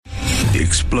the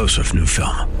explosive new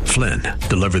film, Flynn,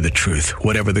 Deliver the Truth,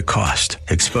 Whatever the Cost,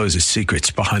 exposes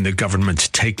secrets behind the government's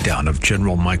takedown of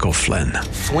General Michael Flynn.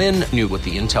 Flynn knew what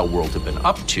the intel world had been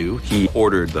up to. He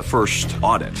ordered the first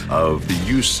audit of the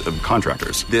use of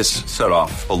contractors. This set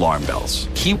off alarm bells.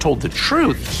 He told the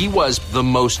truth. He was the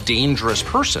most dangerous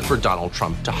person for Donald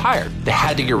Trump to hire. They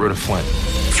had to get rid of Flynn.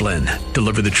 Flynn,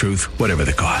 Deliver the Truth, Whatever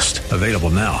the Cost. Available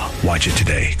now. Watch it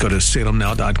today. Go to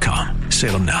salemnow.com.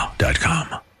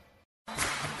 salemnow.com.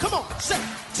 Come on, say,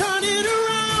 turn it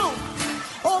around.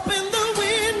 Open the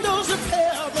windows of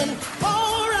heaven.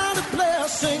 Pour out a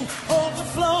blessing,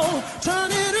 overflow.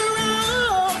 Turn it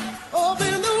around.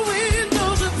 Open the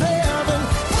windows of heaven.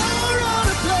 Pour out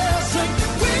a blessing.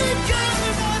 We've got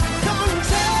what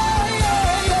comes.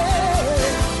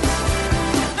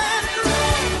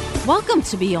 Welcome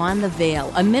to Beyond the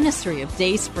Veil, a ministry of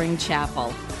Day Spring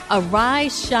Chapel.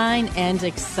 Arise, shine, and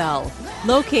excel.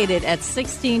 Located at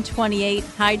 1628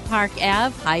 Hyde Park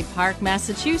Ave, Hyde Park,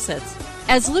 Massachusetts.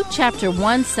 As Luke chapter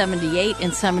 178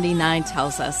 and 79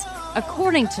 tells us,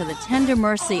 according to the tender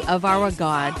mercy of our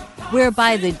God,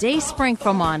 whereby the day spring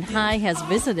from on high has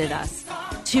visited us,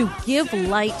 to give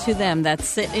light to them that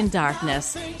sit in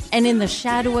darkness and in the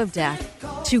shadow of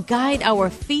death, to guide our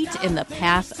feet in the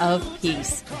path of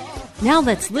peace. Now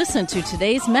let's listen to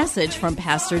today's message from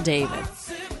Pastor David.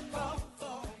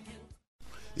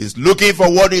 Is looking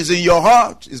for what is in your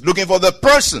heart. Is looking for the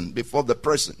person before the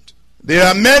present. There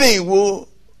are many who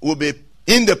will be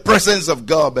in the presence of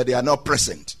God, but they are not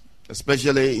present,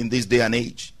 especially in this day and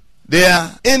age. They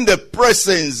are in the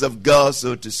presence of God,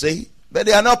 so to say, but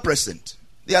they are not present.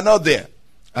 They are not there.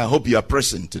 I hope you are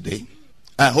present today.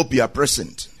 I hope you are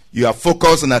present. You are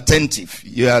focused and attentive.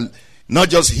 You are not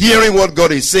just hearing what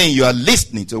God is saying, you are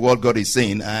listening to what God is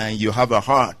saying, and you have a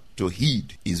heart to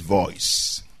heed His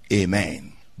voice.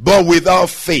 Amen. But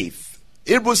without faith,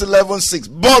 Hebrews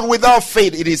 11:6, but without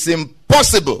faith it is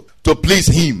impossible to please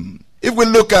Him. If we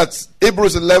look at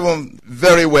Hebrews 11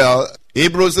 very well,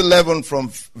 Hebrews 11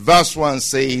 from verse 1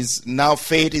 says, now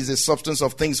faith is the substance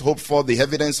of things hoped for, the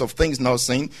evidence of things not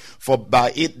seen, for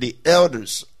by it the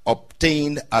elders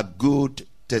obtained a good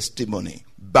testimony.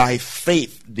 By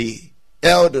faith the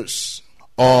elders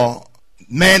or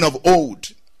men of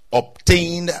old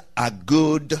obtained a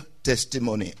good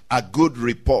testimony, a good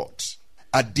report,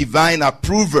 a divine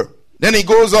approval. Then he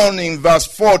goes on in verse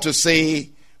 4 to say,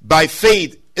 by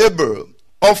faith Abel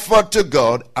offered to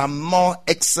God a more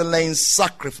excellent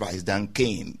sacrifice than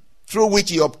Cain, through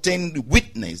which he obtained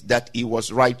witness that he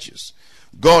was righteous,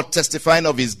 God testifying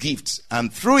of his gifts,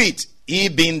 and through it he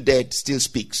being dead still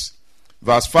speaks.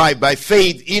 Verse 5, by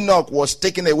faith Enoch was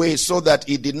taken away so that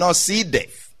he did not see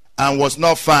death, and was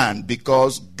not found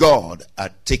because God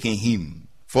had taken him.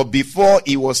 For before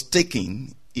he was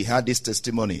taken, he had this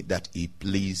testimony that he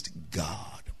pleased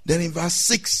God. Then in verse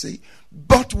 6, say,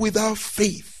 but without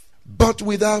faith.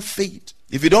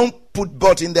 If you don't put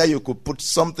but in there, you could put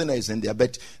something else in there.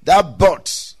 But that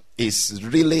but is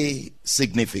really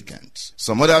significant.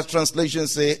 Some other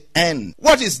translations say, and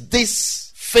what is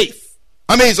this faith?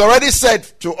 I mean, it's already said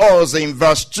to us in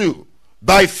verse 2.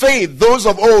 By faith, those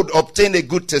of old obtained a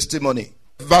good testimony.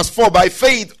 Verse 4, by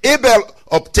faith, Abel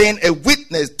obtained a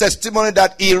witness, testimony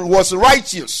that he was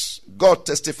righteous, God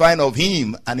testifying of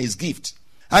him and his gift.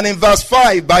 And in verse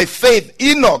 5, by faith,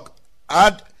 Enoch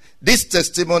had this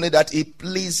testimony that he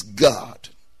pleased God.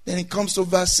 Then it comes to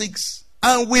verse 6,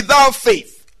 and without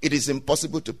faith, it is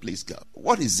impossible to please God.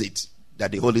 What is it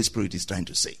that the Holy Spirit is trying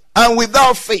to say? And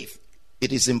without faith,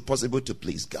 it is impossible to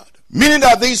please God. Meaning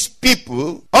that these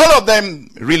people, all of them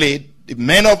really, the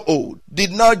men of old,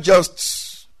 did not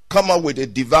just come up with a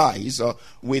device or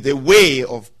with a way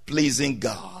of pleasing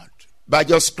God by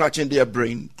just scratching their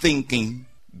brain, thinking.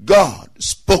 God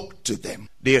spoke to them.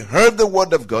 They heard the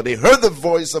word of God, they heard the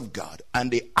voice of God,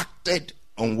 and they acted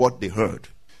on what they heard.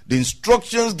 The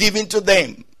instructions given to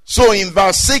them. So in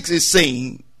verse 6 is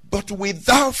saying, but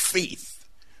without faith,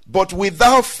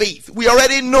 we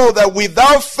already know that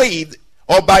without faith,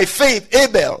 or by faith,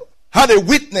 Abel had a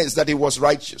witness that he was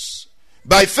righteous.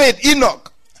 By faith, Enoch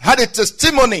had a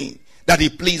testimony that he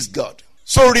pleased God.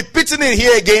 So repeating it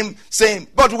here again, saying,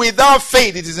 but without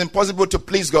faith it is impossible to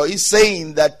please God. He's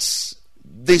saying that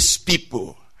these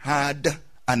people had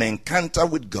an encounter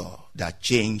with God that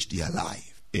changed their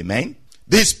life. Amen?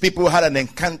 These people had an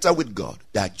encounter with God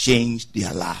that changed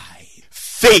their life.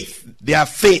 Faith, their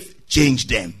faith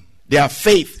changed them. Their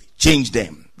faith changed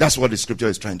them. That's what the scripture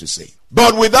is trying to say.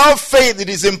 But without faith it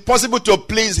is impossible to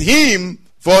please Him.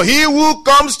 For he who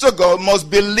comes to God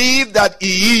must believe that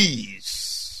He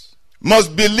is.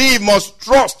 Must believe, must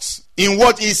trust in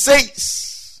what He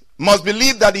says. must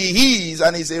believe that he is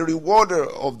and is a rewarder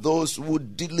of those who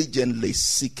diligently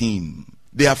seek him.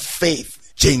 Their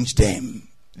faith changed them.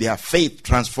 Their faith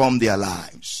transformed their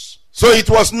lives. So it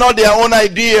was not their own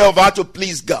idea of how to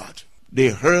please God. They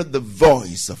heard the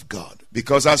voice of God.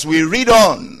 Because as we read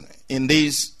on in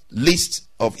this list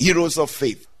of heroes of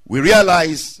faith, we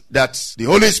realize that the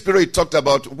Holy Spirit talked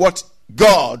about what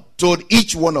God told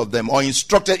each one of them or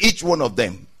instructed each one of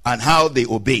them and how they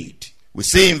obeyed. We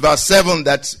see in verse 7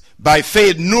 that by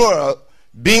faith Noah,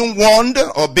 being warned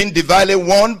or being divinely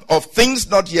warned of things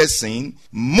not yet seen,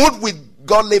 moved with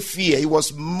godly fear. He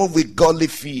was moved with godly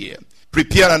fear.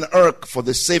 Prepared an ark for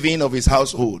the saving of his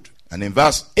household. And in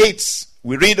verse 8,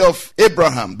 we read of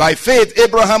Abraham. By faith,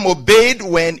 Abraham obeyed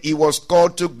when he was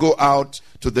called to go out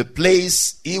to the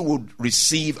place he would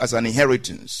receive as an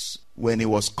inheritance. When he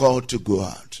was called to go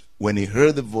out, when he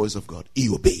heard the voice of God, he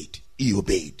obeyed. He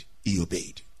obeyed. He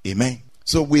obeyed. Amen.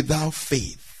 So without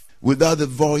faith, without the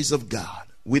voice of God,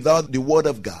 without the word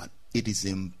of God, it is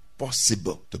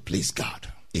impossible to please God.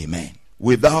 Amen.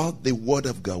 Without the word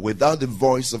of God, without the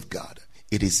voice of God,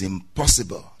 it is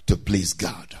impossible to please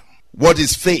God. What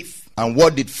is faith? And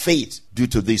what did faith do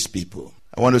to these people?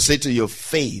 I want to say to you,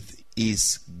 faith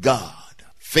is God.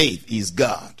 Faith is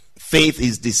God. Faith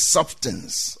is the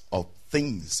substance of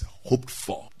things hoped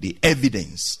for, the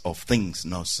evidence of things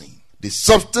not seen. The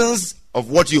substance of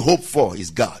what you hope for is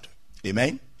God.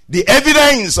 Amen. The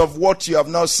evidence of what you have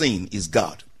not seen is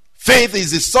God. Faith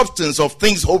is the substance of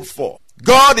things hoped for.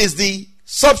 God is the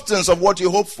substance of what you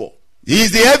hope for. He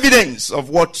is the evidence of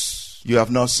what you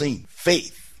have not seen.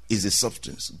 Faith is the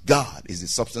substance. God is the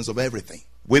substance of everything.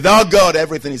 Without God,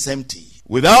 everything is empty.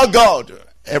 Without God,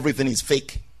 everything is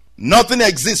fake. Nothing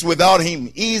exists without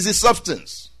him. He is the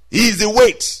substance. He is the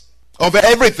weight of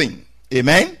everything.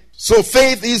 Amen. So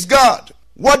faith is God.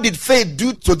 What did faith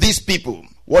do to these people?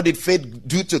 What did faith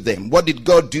do to them? What did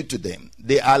God do to them?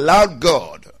 They allowed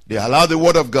God, they allowed the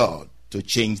word of God to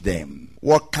change them.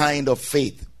 What kind of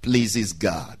faith pleases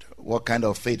God? What kind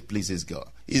of faith pleases God?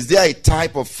 Is there a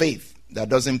type of faith that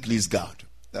doesn't please God?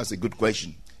 That's a good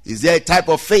question. Is there a type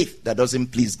of faith that doesn't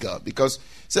please God? Because,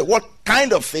 so what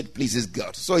kind of faith pleases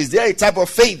God? So is there a type of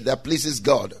faith that pleases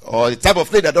God? Or a type of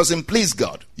faith that doesn't please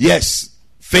God? Yes,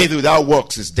 faith without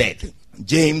works is dead.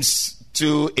 James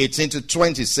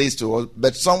 2:18-20 says to us,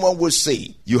 but someone will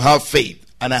say, you have faith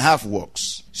and I have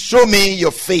works. Show me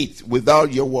your faith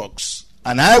without your works,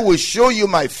 and I will show you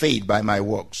my faith by my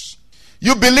works.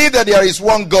 You believe that there is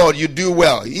one God, you do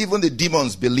well. Even the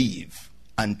demons believe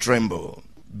and tremble.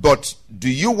 But do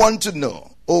you want to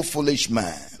know, O foolish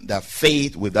man, that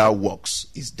faith without works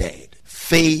is dead?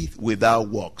 Faith without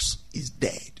works is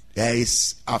dead. There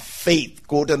is a faith,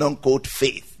 quote and unquote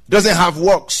faith, doesn't have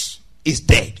works, is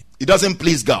dead. It doesn't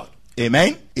please God.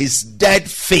 Amen? It's dead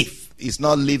faith. It's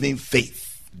not living faith.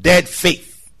 Dead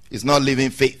faith is not living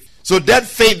faith. So dead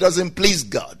faith doesn't please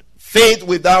God. Faith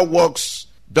without works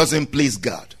doesn't please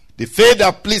God. The faith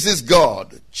that pleases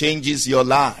God changes your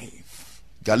life.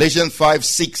 Galatians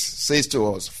 5:6 says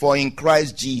to us, for in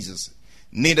Christ Jesus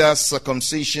neither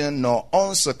circumcision nor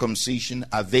uncircumcision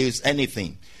avails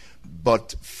anything,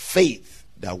 but faith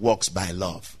that works by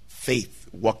love. Faith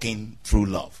working through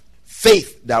love.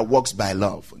 Faith that works by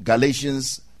love.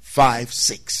 Galatians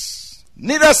 5:6.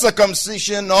 Neither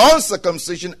circumcision nor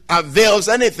uncircumcision avails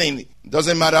anything. It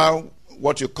doesn't matter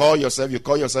what you call yourself. You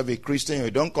call yourself a Christian or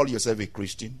you don't call yourself a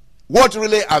Christian. What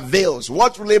really avails,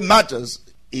 what really matters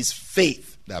is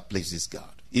faith that pleases God.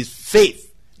 It's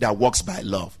faith that works by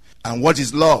love. And what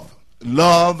is love?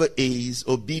 Love is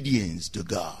obedience to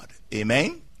God.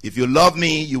 Amen? If you love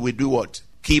me, you will do what?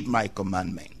 Keep my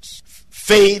commandments.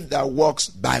 Faith that works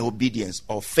by obedience,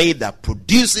 or faith that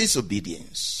produces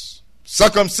obedience.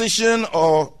 Circumcision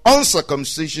or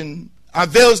uncircumcision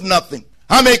avails nothing.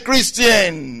 I'm a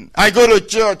Christian. I go to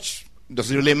church.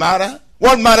 Does it really matter?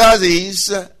 What matters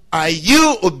is, are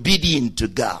you obedient to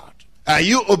God? Are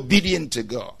you obedient to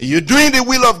God? Are you doing the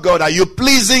will of God? Are you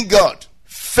pleasing God?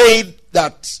 Faith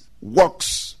that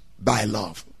works by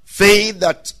love. Faith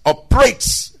that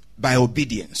operates by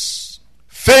obedience.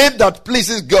 Faith that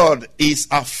pleases God is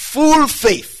a full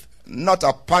faith, not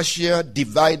a partial,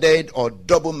 divided, or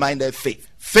double-minded faith.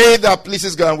 Faith that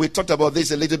pleases God, and we talked about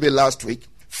this a little bit last week.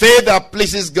 Faith that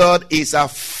pleases God is a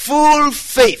full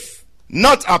faith,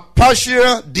 not a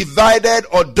partial, divided,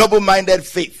 or double-minded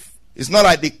faith. It's not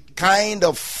like the kind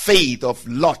of faith of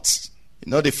Lot.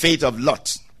 You know the faith of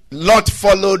Lot. Lot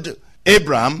followed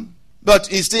Abraham, but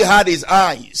he still had his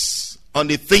eyes on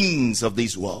the things of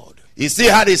this world. He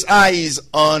still had his eyes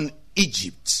on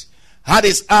Egypt, had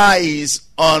his eyes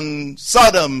on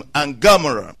Sodom and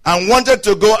Gomorrah and wanted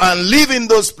to go and live in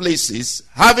those places,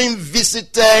 having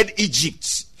visited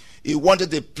Egypt. He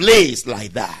wanted a place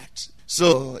like that.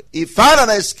 So he found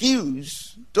an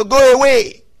excuse to go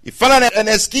away. He found an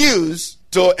excuse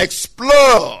to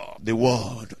explore the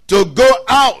world, to go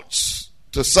out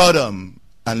to Sodom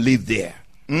and live there.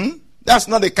 That's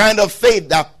not the kind of faith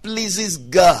that pleases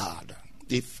God.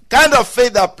 The kind of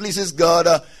faith that pleases God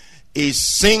is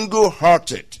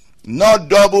single-hearted, not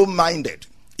double-minded.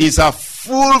 It's a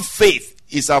full faith.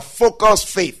 It's a focused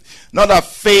faith, not a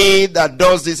faith that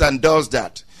does this and does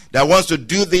that wants to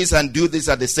do this and do this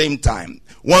at the same time,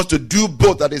 wants to do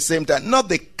both at the same time. Not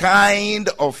the kind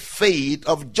of faith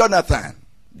of Jonathan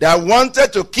that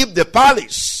wanted to keep the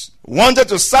palace, wanted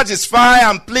to satisfy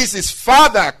and please his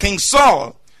father, King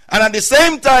Saul, and at the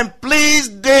same time please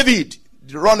David,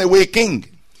 the runaway king.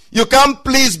 You can't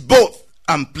please both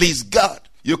and please God.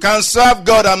 You can't serve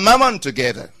God and mammon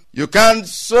together. You can't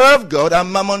serve God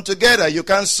and mammon together. You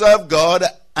can't serve God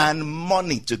and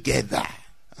money together.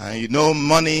 And you know,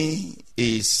 money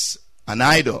is an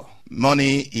idol.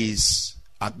 Money is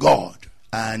a god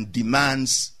and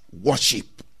demands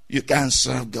worship. You can't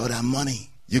serve God and money.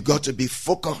 You got to be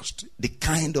focused. The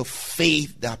kind of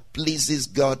faith that pleases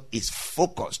God is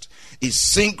focused, is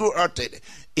single-hearted,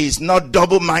 is not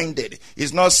double-minded.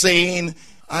 It's not saying,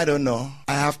 I don't know,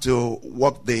 I have to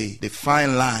walk the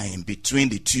fine line between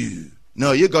the two.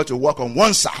 No, you got to walk on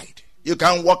one side. You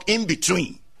can't walk in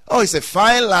between. Oh, it's a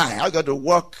fine line. I got to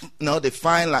walk, the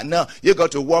fine line. No, you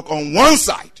got to walk on one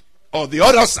side or the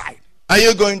other side. Are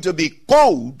you going to be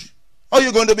cold or are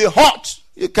you going to be hot?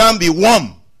 You can't be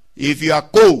warm. If you are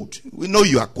cold, we know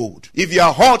you are cold. If you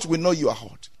are hot, we know you are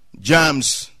hot.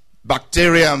 Germs,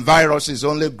 bacteria, and viruses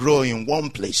only grow in warm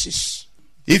places.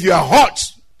 If you are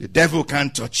hot, the devil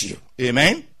can't touch you.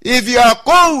 Amen? If you are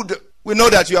cold, we know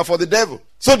that you are for the devil.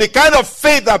 So the kind of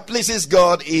faith that pleases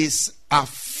God is a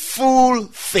full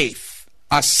faith,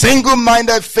 a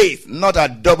single-minded faith, not a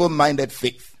double-minded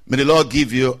faith. May the Lord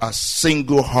give you a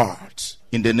single heart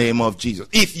in the name of Jesus.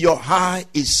 If your heart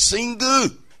is single,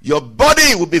 your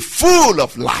body will be full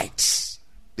of light,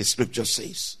 the scripture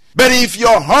says. But if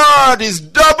your heart is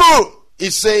double,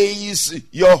 it says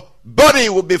your body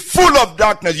will be full of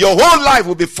darkness. Your whole life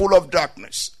will be full of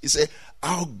darkness. It says,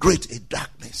 how great a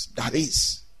darkness that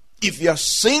is. If you're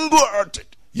single-hearted,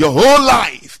 your whole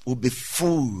life will be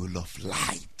full of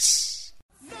light.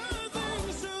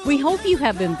 We hope you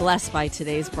have been blessed by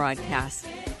today's broadcast.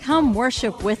 Come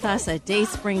worship with us at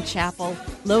Dayspring Chapel,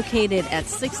 located at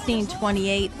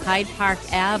 1628 Hyde Park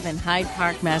Ave in Hyde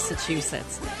Park,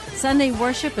 Massachusetts. Sunday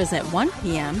worship is at 1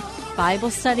 p.m.,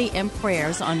 Bible study and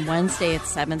prayers on Wednesday at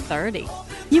 7:30.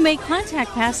 You may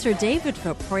contact Pastor David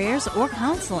for prayers or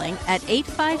counseling at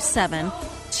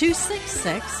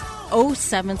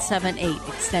 857-266-0778,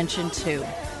 extension 2.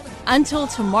 Until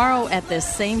tomorrow at this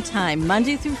same time,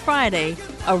 Monday through Friday,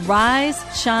 arise,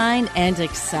 shine, and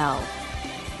excel.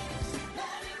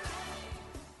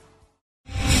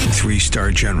 3-star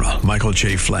General Michael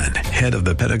J. Flynn, head of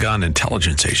the Pentagon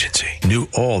Intelligence Agency, knew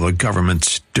all the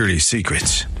government's dirty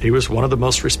secrets. He was one of the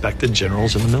most respected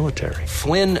generals in the military.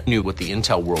 Flynn knew what the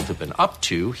intel world had been up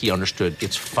to. He understood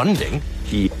its funding.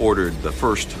 He ordered the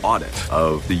first audit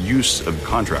of the use of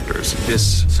contractors.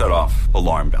 This set off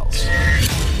alarm bells.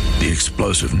 The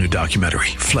explosive new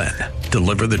documentary, Flynn,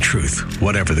 Deliver the Truth,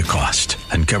 Whatever the Cost,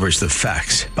 uncovers the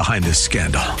facts behind this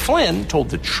scandal. Flynn told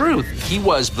the truth. He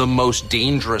was the most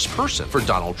dangerous person for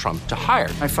Donald Trump to hire.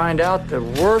 I find out the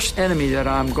worst enemy that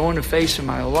I'm going to face in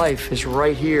my life is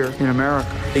right here in America.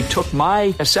 They took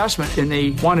my assessment and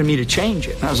they wanted me to change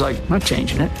it. And I was like, I'm not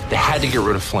changing it. They had to get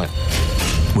rid of Flynn.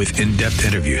 With in-depth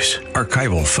interviews,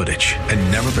 archival footage,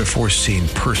 and never-before-seen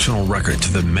personal records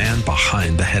of the man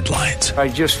behind the headlines. I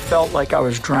just felt like I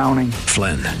was drowning.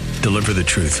 Flynn, Deliver the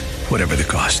Truth, Whatever the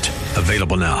Cost.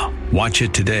 Available now. Watch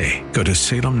it today. Go to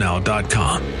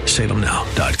salemnow.com.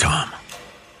 salemnow.com.